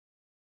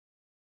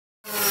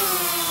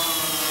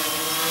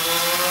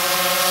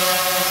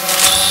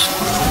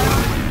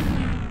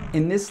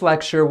In this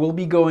lecture, we'll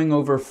be going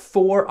over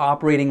 4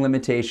 operating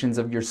limitations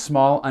of your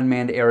small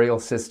unmanned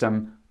aerial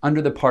system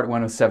under the Part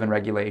 107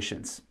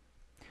 regulations.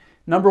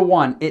 Number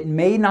 1, it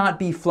may not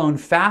be flown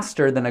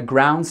faster than a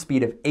ground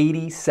speed of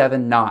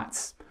 87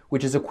 knots,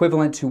 which is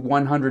equivalent to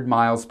 100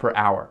 miles per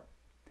hour.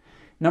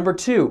 Number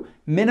 2,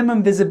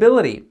 minimum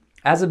visibility,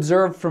 as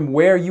observed from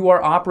where you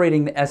are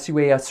operating the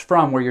SUAS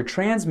from, where your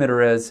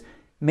transmitter is,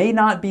 may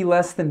not be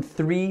less than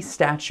 3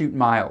 statute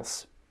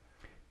miles.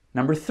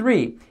 Number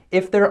 3,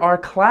 if there are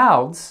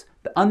clouds,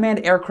 the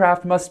unmanned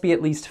aircraft must be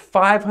at least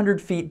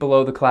 500 feet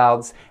below the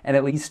clouds and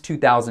at least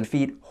 2,000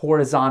 feet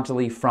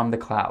horizontally from the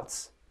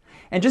clouds.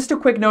 And just a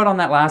quick note on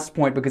that last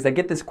point, because I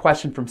get this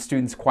question from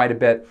students quite a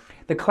bit.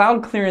 The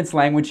cloud clearance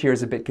language here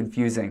is a bit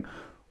confusing.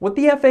 What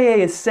the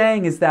FAA is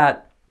saying is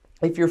that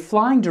if you're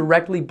flying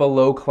directly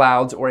below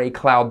clouds or a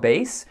cloud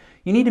base,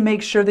 you need to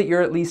make sure that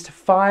you're at least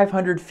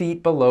 500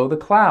 feet below the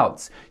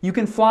clouds. You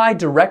can fly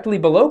directly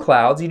below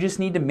clouds, you just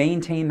need to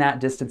maintain that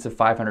distance of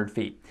 500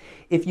 feet.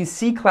 If you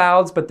see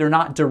clouds but they're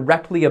not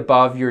directly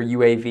above your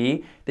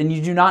UAV, then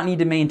you do not need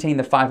to maintain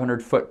the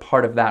 500-foot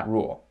part of that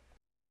rule.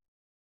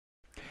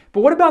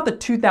 But what about the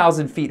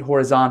 2,000 feet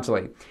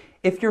horizontally?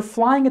 If you're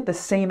flying at the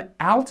same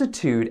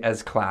altitude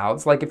as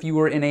clouds, like if you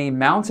were in a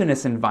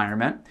mountainous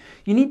environment,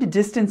 you need to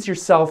distance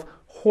yourself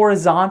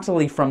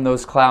horizontally from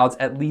those clouds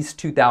at least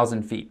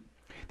 2,000 feet.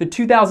 The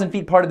 2,000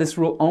 feet part of this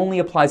rule only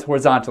applies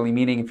horizontally,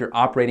 meaning if you're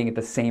operating at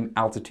the same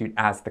altitude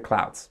as the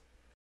clouds.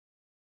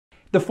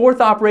 The 4th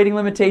operating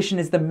limitation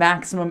is the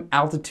maximum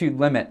altitude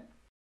limit.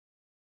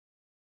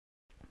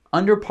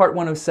 Under Part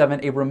 107,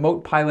 a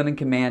remote pilot in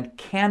command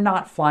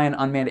cannot fly an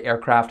unmanned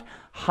aircraft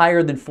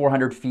higher than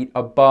 400 feet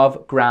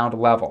above ground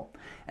level,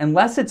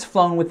 unless it's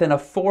flown within a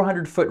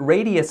 400-foot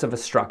radius of a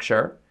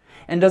structure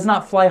and does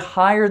not fly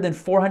higher than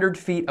 400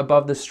 feet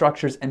above the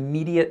structure's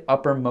immediate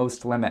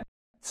uppermost limit.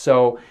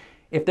 So,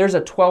 if there's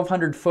a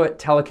 1,200-foot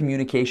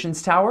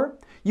telecommunications tower,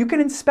 you can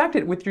inspect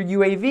it with your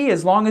UAV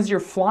as long as you're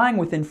flying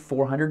within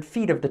 400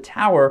 feet of the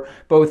tower,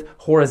 both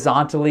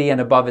horizontally and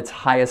above its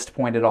highest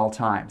point at all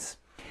times.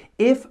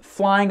 If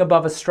flying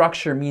above a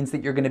structure means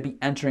that you're going to be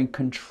entering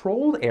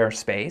controlled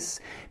airspace,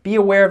 be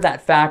aware of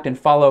that fact and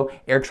follow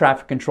air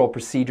traffic control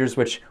procedures,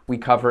 which we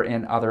cover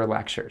in other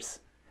lectures.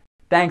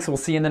 Thanks, we'll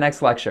see you in the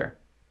next lecture.